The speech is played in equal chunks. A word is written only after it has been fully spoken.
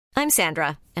I'm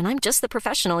Sandra, and I'm just the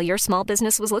professional your small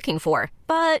business was looking for.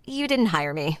 But you didn't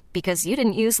hire me because you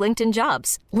didn't use LinkedIn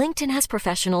Jobs. LinkedIn has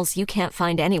professionals you can't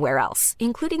find anywhere else,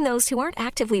 including those who aren't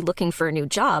actively looking for a new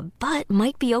job, but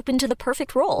might be open to the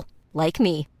perfect role, like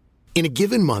me. In a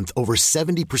given month, over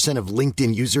 70% of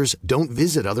LinkedIn users don't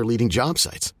visit other leading job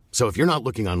sites. So if you're not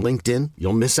looking on LinkedIn,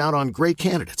 you'll miss out on great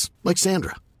candidates like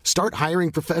Sandra. Start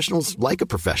hiring professionals like a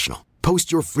professional.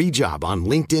 Post your free job on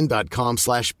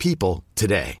linkedin.com/people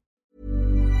today.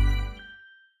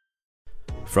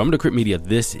 From Decrypt Media,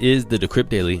 this is the Decrypt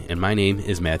Daily, and my name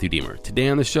is Matthew Deemer. Today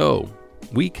on the show,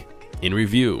 Week in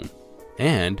Review,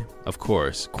 and, of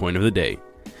course, Coin of the Day.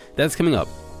 That's coming up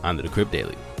on the Decrypt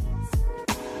Daily.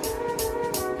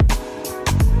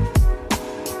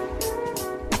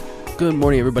 Good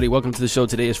morning, everybody. Welcome to the show.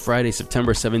 Today is Friday,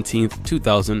 September 17th,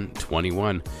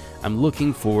 2021. I'm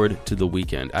looking forward to the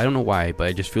weekend. I don't know why, but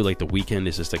I just feel like the weekend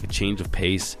is just like a change of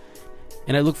pace,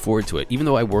 and I look forward to it. Even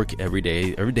though I work every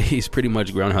day is pretty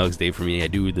much Groundhog's Day for me. I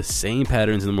do the same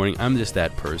patterns in the morning. I'm just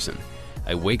that person.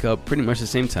 I wake up pretty much the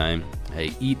same time.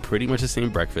 I eat pretty much the same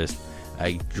breakfast.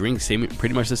 I drink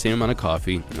pretty much the same amount of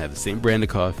coffee. I have the same brand of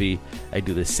coffee. I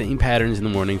do the same patterns in the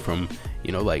morning from,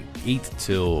 like 8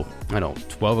 till,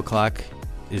 12 o'clock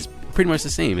is pretty much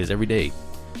the same as every day.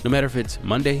 No matter if it's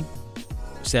Monday,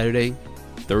 Saturday,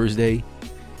 Thursday.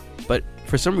 But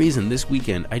for some reason this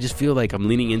weekend, I just feel like I'm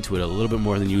leaning into it a little bit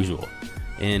more than usual.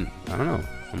 And I don't know,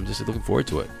 I'm just looking forward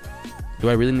to it. Do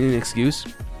I really need an excuse?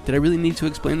 Did I really need to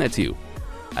explain that to you?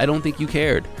 I don't think you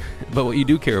cared. But what you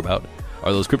do care about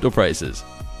are those crypto prices.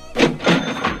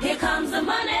 Here comes the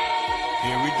money.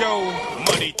 Here we go.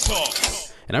 Money talk.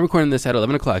 And I'm recording this at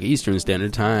 11 o'clock Eastern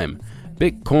Standard Time.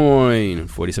 Bitcoin,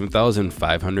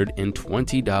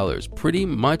 $47,520. Pretty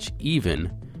much even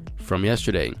from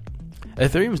yesterday.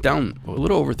 Ethereum's down a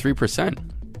little over 3%.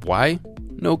 Why?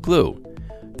 No clue.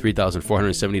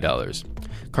 $3,470.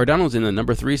 Cardano's in the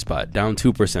number 3 spot, down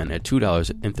 2% at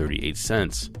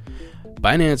 $2.38.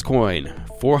 Binance Coin,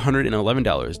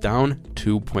 $411, down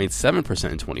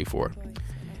 2.7% in 24.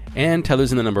 And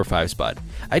Tether's in the number 5 spot.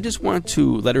 I just want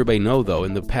to let everybody know, though,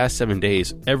 in the past 7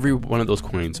 days, every one of those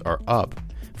coins are up.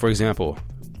 For example,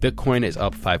 Bitcoin is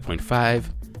up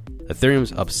 5.5,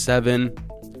 Ethereum's up 7,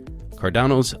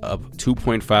 Cardano's up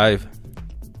 2.5,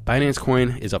 Binance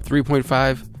Coin is up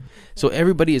 3.5. So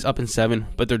everybody is up in 7,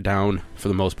 but they're down for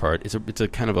the most part. It's a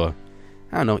kind of a,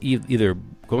 either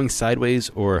going sideways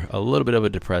or a little bit of a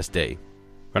depressed day.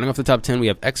 Running off the top 10, we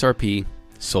have XRP,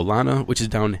 Solana, which is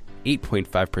down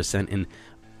 8.5% and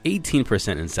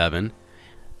 18% in 7,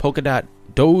 Polkadot,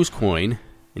 Dogecoin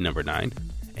in number 9,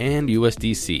 and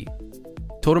USDC.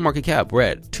 Total market cap, we're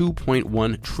at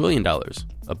 $2.1 trillion,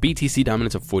 a BTC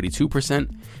dominance of 42%,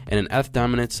 and an ETH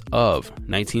dominance of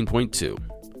 19.2%.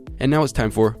 And now it's time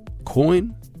for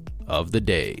Coin of the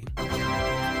Day.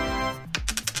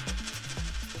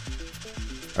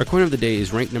 Our coin of the day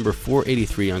is ranked number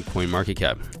 483 on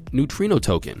CoinMarketCap. Neutrino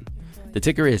token. The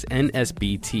ticker is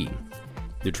NSBT.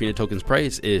 Neutrino token's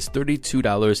price is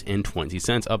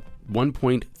 $32.20, up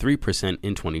 1.3%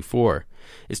 in 24.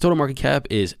 Its total market cap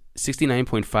is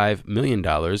 $69.5 million.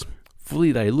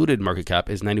 Fully diluted market cap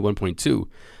is 91.2.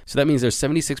 So that means there's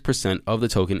 76% of the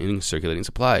token in circulating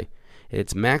supply.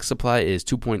 Its max supply is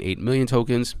 2.8 million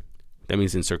tokens. That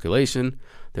means in circulation,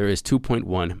 there is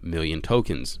 2.1 million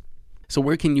tokens. So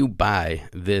where can you buy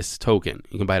this token?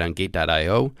 You can buy it on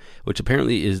Gate.io, which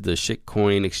apparently is the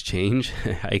shitcoin exchange.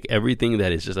 Like everything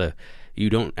that is just I've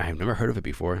never heard of it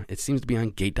before. It seems to be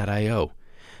on Gate.io.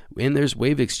 And there's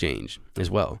Wave Exchange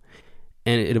as well.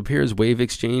 And it appears Wave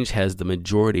Exchange has the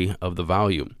majority of the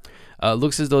volume.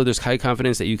 Looks as though there's high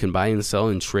confidence that you can buy and sell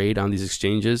and trade on these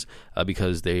exchanges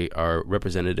because they are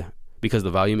represented, because the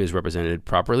volume is represented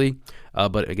properly.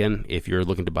 But again, if you're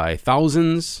looking to buy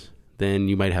thousands, then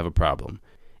you might have a problem.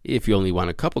 If you only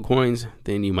want a couple coins,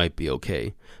 then you might be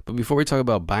okay. But before we talk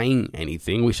about buying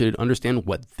anything, we should understand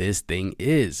what this thing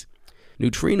is.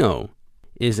 Neutrino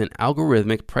is an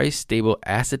algorithmic price-stable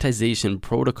assetization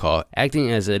protocol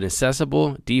acting as an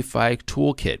accessible DeFi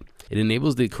toolkit. It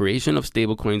enables the creation of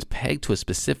stablecoins pegged to a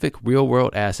specific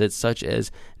real-world asset such as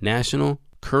national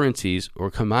currencies or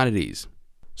commodities.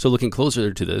 So looking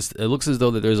closer to this, it looks as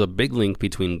though that there's a big link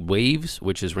between Waves,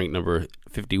 which is ranked number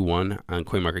 51 on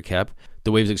CoinMarketCap,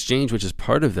 the Waves Exchange, which is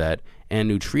part of that, and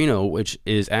Neutrino, which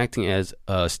is acting as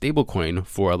a stablecoin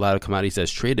for a lot of commodities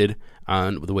that's traded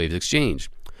on the Waves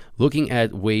Exchange. Looking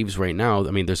at Waves right now,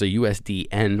 there's a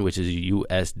USDN, which is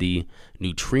USD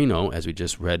Neutrino, as we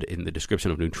just read in the description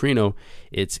of Neutrino.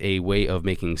 It's a way of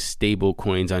making stable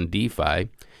coins on DeFi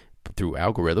through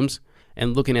algorithms.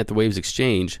 And looking at the Waves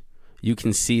Exchange, you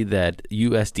can see that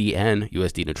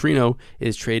USD Neutrino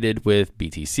is traded with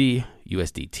BTC,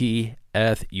 USDT,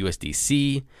 ETH,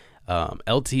 USDC,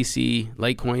 LTC,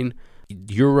 Litecoin,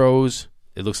 Euros.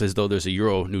 It looks as though there's a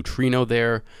Euro Neutrino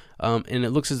there. And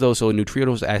it looks as though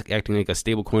Neutrino is acting like a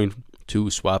stable coin to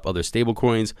swap other stable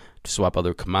coins, to swap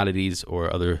other commodities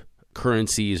or other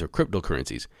currencies or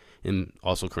cryptocurrencies, and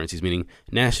also currencies meaning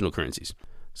national currencies.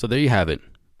 So there you have it.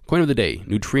 Coin of the day,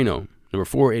 Neutrino, number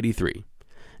 483.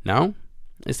 Now,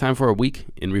 it's time for a week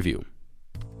in review.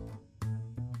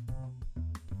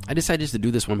 I decided just to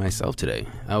do this one myself today.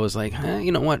 I was like,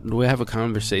 you know what? We have a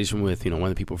conversation with, one of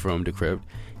the people from Decrypt.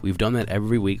 We've done that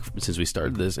every week since we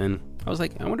started this, and I was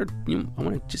like, I want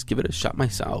to just give it a shot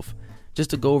myself, just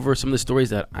to go over some of the stories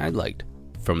that I liked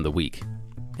from the week.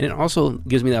 And it also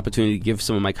gives me the opportunity to give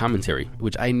some of my commentary,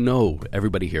 which I know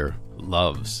everybody here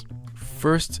loves.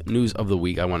 First news of the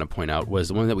week I want to point out was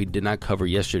the one that we did not cover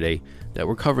yesterday that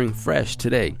we're covering fresh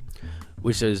today,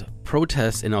 which is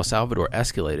protests in El Salvador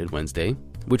escalated Wednesday,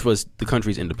 which was the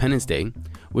country's Independence Day,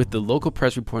 with the local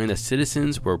press reporting that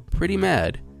citizens were pretty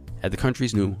mad at the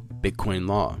country's new Bitcoin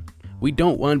law. We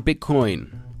don't want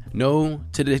Bitcoin. No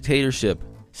to dictatorship,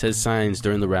 says signs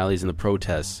during the rallies and the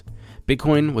protests.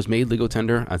 Bitcoin was made legal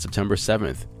tender on September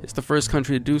 7th. It's the first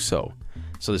country to do so.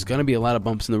 So there's going to be a lot of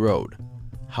bumps in the road.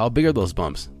 How big are those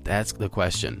bumps? That's the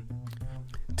question.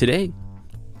 Today,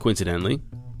 coincidentally,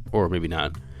 or maybe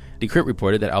not, Decrypt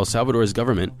reported that El Salvador's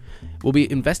government will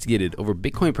be investigated over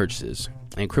Bitcoin purchases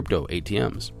and crypto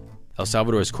ATMs. El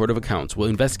Salvador's Court of Accounts will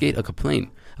investigate a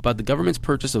complaint about the government's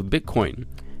purchase of Bitcoin,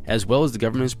 as well as the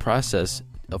government's process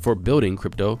for building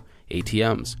crypto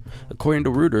ATMs. According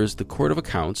to Reuters, the Court of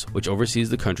Accounts, which oversees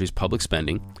the country's public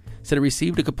spending, said it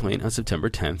received a complaint on September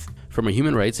 10th from a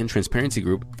human rights and transparency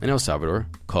group in El Salvador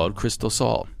called Crystal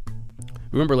Sol.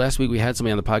 Remember last week we had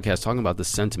somebody on the podcast talking about the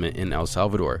sentiment in El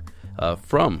Salvador,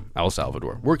 from El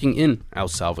Salvador, working in El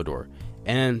Salvador.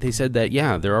 And they said that,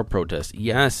 yeah, there are protests.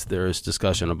 Yes, there's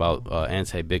discussion about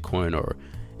anti-Bitcoin,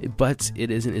 but it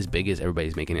isn't as big as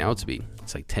everybody's making it out to be.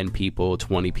 It's like 10 people,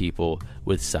 20 people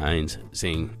with signs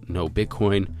saying no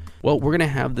Bitcoin. Well, we're going to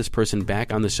have this person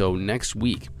back on the show next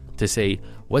week to say,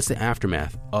 what's the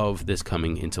aftermath of this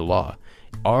coming into law?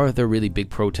 Are there really big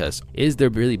protests? Is there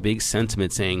really big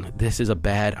sentiment saying this is a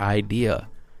bad idea?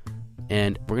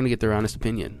 And we're going to get their honest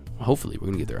opinion. Hopefully we're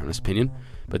going to get their honest opinion.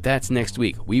 But that's next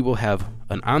week. We will have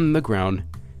an on-the-ground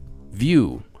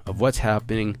view of what's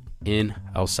happening in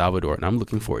El Salvador, and I'm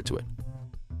looking forward to it.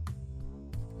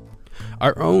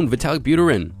 Our own Vitalik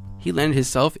Buterin, he landed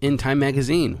himself in Time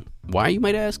magazine. Why, you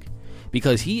might ask?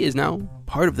 Because he is now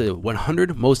part of the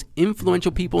 100 most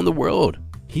influential people in the world.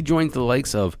 He joined the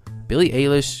likes of Billie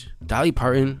Eilish, Dolly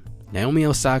Parton, Naomi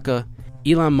Osaka,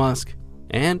 Elon Musk,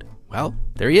 and, well,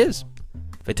 there he is.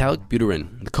 Vitalik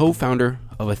Buterin, the co-founder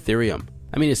of Ethereum.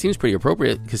 I mean, it seems pretty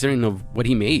appropriate considering of what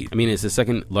he made. I mean, it's the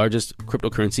second largest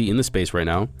cryptocurrency in the space right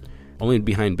now, only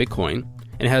behind Bitcoin,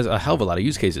 and it has a hell of a lot of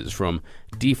use cases, from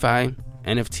DeFi,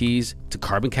 NFTs, to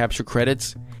carbon capture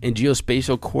credits, and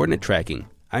geospatial coordinate tracking.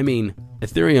 I mean,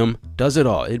 Ethereum does it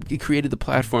all. It created the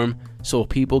platform so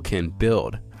people can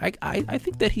build. I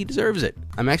think that he deserves it.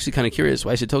 I'm actually kind of curious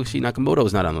why Satoshi Nakamoto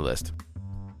is not on the list.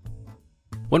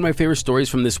 One of my favorite stories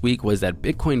from this week was that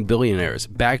Bitcoin billionaires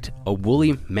backed a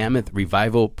woolly mammoth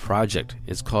revival project.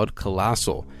 It's called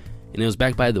Colossal, and it was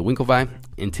backed by the Winklevi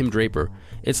and Tim Draper.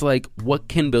 It's like, what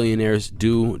can billionaires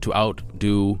do to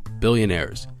outdo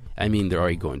billionaires? I mean, they're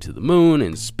already going to the moon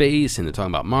and space, and they're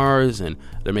talking about Mars, and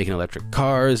they're making electric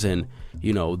cars, and,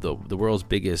 the world's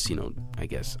biggest, I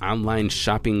guess, online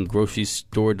shopping, grocery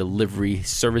store delivery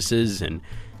services. And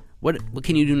what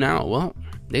can you do now? Well,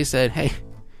 they said, hey,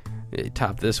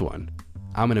 top this one.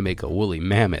 I'm going to make a woolly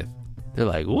mammoth. They're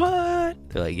like, what?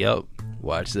 They're like, yep,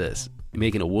 watch this. You're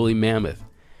making a woolly mammoth.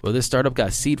 Well, this startup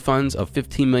got seed funds of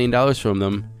 $15 million from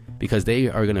them because they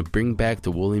are going to bring back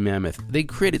the woolly mammoth. They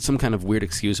created some kind of weird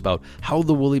excuse about how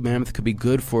the woolly mammoth could be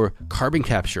good for carbon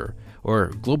capture or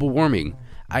global warming.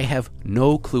 I have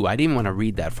no clue. I didn't even want to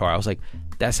read that far. I was like,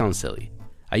 that sounds silly.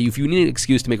 If you need an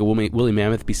excuse to make a woolly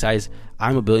mammoth besides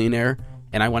I'm a billionaire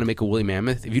and I want to make a woolly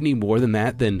mammoth, if you need more than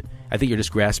that, then I think you're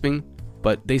just grasping.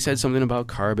 But they said something about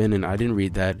carbon, and I didn't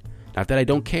read that. Not that I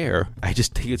don't care. I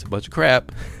just think it's a bunch of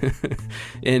crap.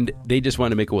 And they just wanted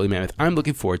to make a woolly mammoth. I'm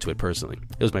looking forward to it personally.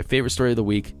 It was my favorite story of the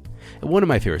week. One of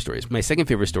my favorite stories. My second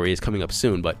favorite story is coming up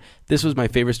soon, but this was my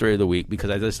favorite story of the week because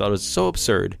I just thought it was so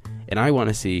absurd, and I want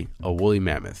to see a woolly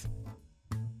mammoth.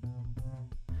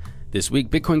 This week,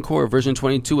 Bitcoin Core version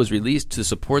 22 was released to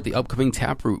support the upcoming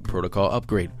Taproot protocol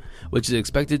upgrade, which is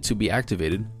expected to be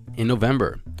activated in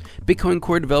November. Bitcoin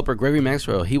core developer Gregory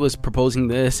Maxwell, he was proposing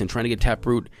this and trying to get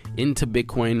Taproot into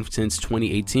Bitcoin since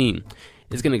 2018.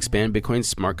 It's going to expand Bitcoin's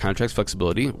smart contracts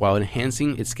flexibility while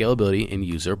enhancing its scalability and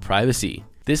user privacy.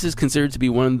 This is considered to be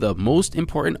one of the most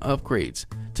important upgrades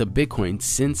to Bitcoin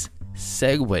since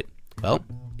SegWit. Well,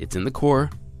 it's in the core,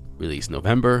 released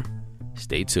November.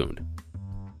 Stay tuned.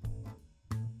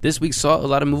 This week saw a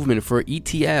lot of movement for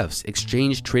ETFs,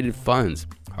 exchange-traded funds.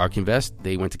 ARK Invest,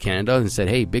 they went to Canada and said,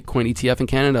 hey, Bitcoin ETF in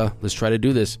Canada, let's try to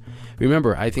do this.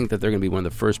 Remember, I think that they're going to be one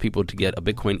of the first people to get a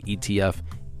Bitcoin ETF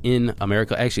in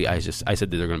America. Actually, I said that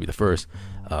they're going to be the first.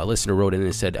 A listener wrote in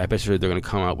and said, I bet you they're going to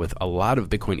come out with a lot of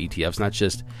Bitcoin ETFs, not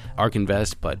just ARK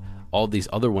Invest, but all these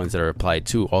other ones that are applied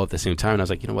too, all at the same time. And I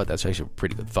was like, you know what, that's actually a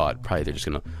pretty good thought. Probably they're just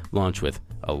going to launch with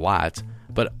a lot.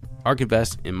 But ARK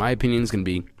Invest, in my opinion, is going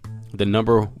to be the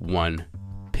number one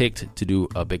picked to do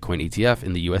a Bitcoin ETF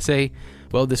in the USA.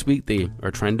 Well, this week they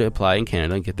are trying to apply in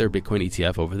Canada and get their Bitcoin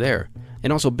ETF over there.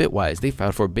 And also Bitwise, they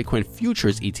filed for a Bitcoin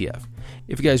futures ETF.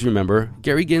 If you guys remember,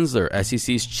 Gary Gensler,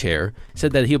 SEC's chair,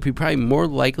 said that he'll be probably more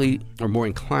likely, or more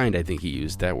inclined, I think he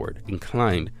used that word,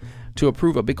 inclined, to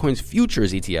approve a Bitcoin's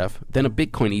futures ETF than a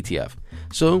Bitcoin ETF.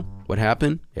 So what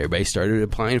happened? Everybody started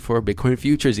applying for Bitcoin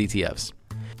futures ETFs.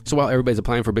 So while everybody's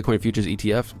applying for Bitcoin futures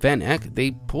ETF, Van Eck,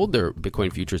 they pulled their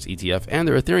Bitcoin futures ETF and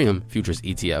their Ethereum futures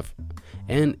ETF.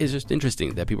 And it's just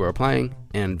interesting that people are applying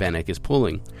and Van Eck is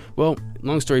pulling. Well,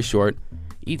 long story short,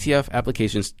 ETF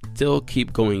applications still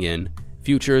keep going in,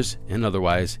 futures and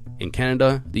otherwise, in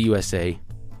Canada, the USA,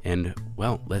 and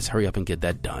well, let's hurry up and get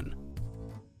that done.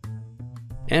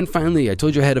 And finally, I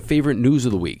told you I had a favorite news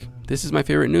of the week. This is my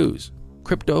favorite news.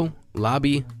 Crypto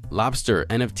Lobby Lobster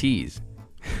NFTs.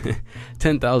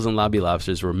 10,000 Lobby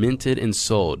Lobsters were minted and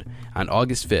sold on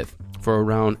August 5th for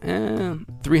around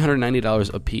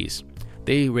 $390 a piece.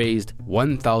 They raised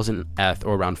 1,000 ETH,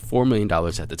 or around $4 million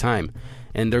at the time.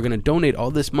 And they're going to donate all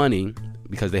this money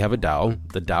because they have a DAO.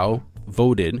 The DAO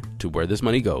voted to where this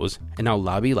money goes. And now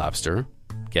Lobby Lobster,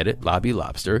 get it, Lobby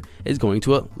Lobster, is going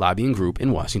to a lobbying group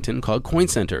in Washington called Coin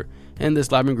Center. And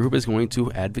this lobbying group is going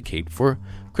to advocate for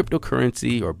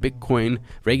cryptocurrency or Bitcoin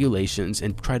regulations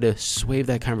and try to sway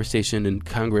that conversation in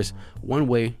Congress one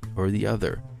way or the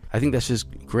other. I think that's just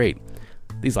great.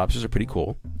 These lobsters are pretty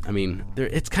cool. I mean,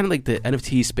 it's kind of like the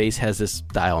NFT space has this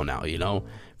style now, you know,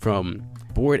 from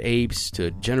Bored Apes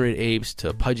to Generate Apes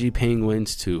to Pudgy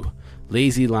Penguins to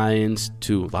Lazy Lions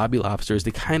to Lobby Lobsters.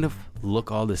 They kind of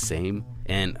look all the same,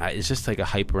 and it's just like a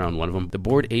hype around one of them. The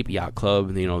Bored Ape Yacht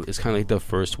Club, you know, it's kind of like the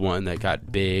first one that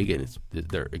got big, and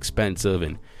they're expensive,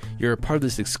 and you're a part of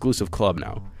this exclusive club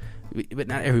now. But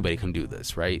not everybody can do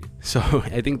this, right? So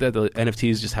I think that the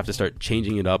NFTs just have to start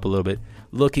changing it up a little bit,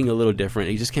 looking a little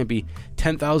different. You just can't be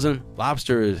 10,000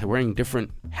 lobsters wearing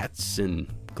different hats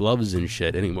and gloves and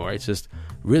shit anymore. It's just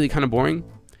really kind of boring,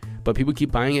 but people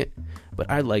keep buying it. But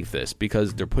I like this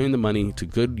because they're putting the money to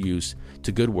good use,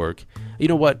 to good work. You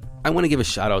know what? I want to give a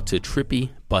shout out to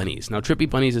Trippy Bunnies. Now, Trippy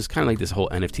Bunnies is kind of like this whole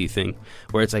NFT thing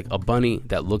where it's like a bunny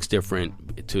that looks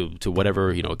different to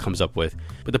whatever, you know, it comes up with.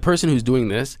 But the person who's doing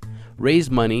this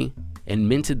raised money and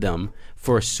minted them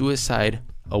for suicide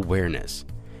awareness.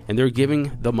 And they're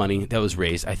giving the money that was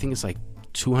raised, I think it's like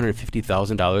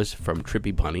 $250,000 from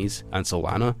Trippy Bunnies on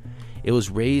Solana. It was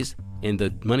raised, and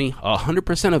the money,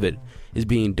 100% of it, is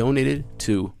being donated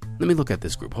to, let me look at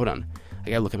this group, hold on. I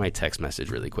gotta look at my text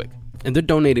message really quick. And they're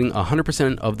donating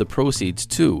 100% of the proceeds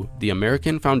to the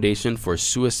American Foundation for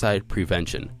Suicide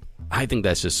Prevention. I think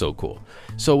that's just so cool.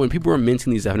 So when people are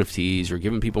minting these NFTs or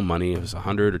giving people money, it was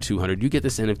 100 or 200, you get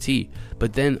this NFT,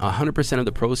 but then 100% of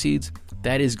the proceeds,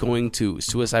 that is going to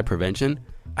suicide prevention.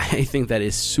 I think that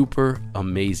is super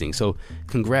amazing. So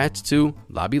congrats to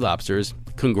Lobby Lobsters.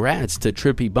 Congrats to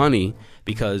Trippy Bunny,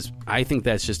 because I think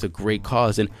that's just a great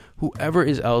cause. And whoever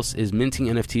else is minting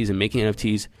NFTs and making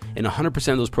NFTs, and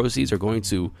 100% of those proceeds are going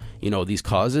to, you know, these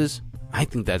causes, I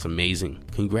think that's amazing.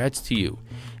 Congrats to you.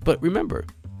 But remember,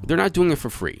 they're not doing it for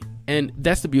free. And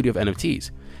that's the beauty of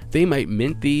NFTs. They might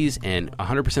mint these and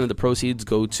 100% of the proceeds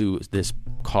go to this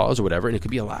cause or whatever, and it could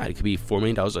be a lot. It could be $4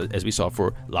 million, as we saw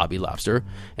for Lobby Lobster,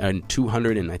 and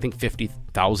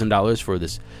 $250,000 for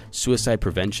this suicide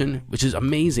prevention, which is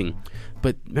amazing.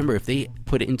 But remember, if they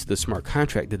put it into the smart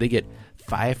contract, that they get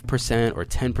 5% or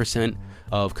 10%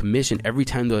 of commission every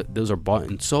time those are bought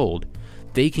and sold,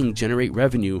 they can generate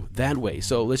revenue that way.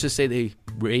 So let's just say they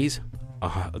raise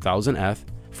 1,000 ETH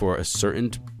for a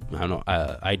certain,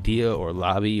 idea or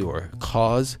lobby or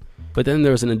cause. But then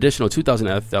there's an additional 2,000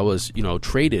 ETH that was,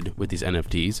 traded with these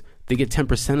NFTs. They get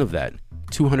 10% of that,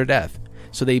 200 ETH.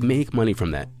 So they make money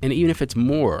from that. And even if it's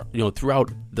more,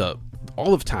 throughout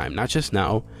all of time, not just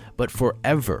now, but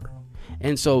forever.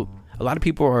 And so a lot of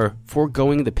people are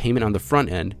foregoing the payment on the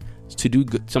front end to do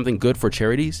something good for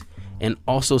charities, and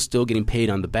also still getting paid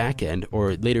on the back end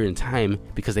or later in time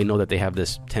because they know that they have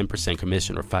this 10%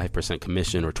 commission or 5%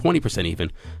 commission or 20%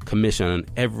 even commission on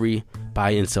every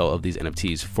buy and sell of these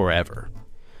NFTs forever.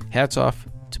 Hats off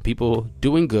to people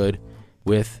doing good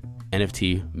with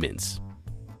NFT mints.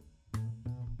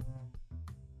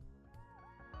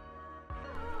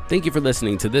 Thank you for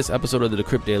listening to this episode of the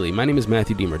Decrypt Daily. My name is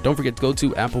Matthew Deemer. Don't forget to go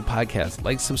to Apple Podcasts,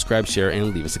 like, subscribe, share,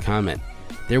 and leave us a comment.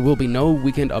 There will be no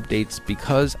weekend updates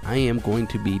because I am going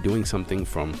to be doing something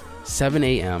from 7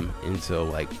 a.m. until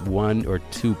like 1 or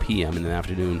 2 p.m. in the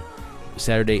afternoon,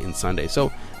 Saturday and Sunday.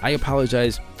 So I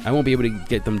apologize. I won't be able to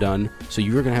get them done. So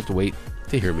you're going to have to wait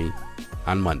to hear me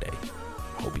on Monday.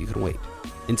 Hope you can wait.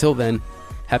 Until then,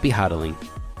 happy hodling,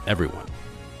 everyone.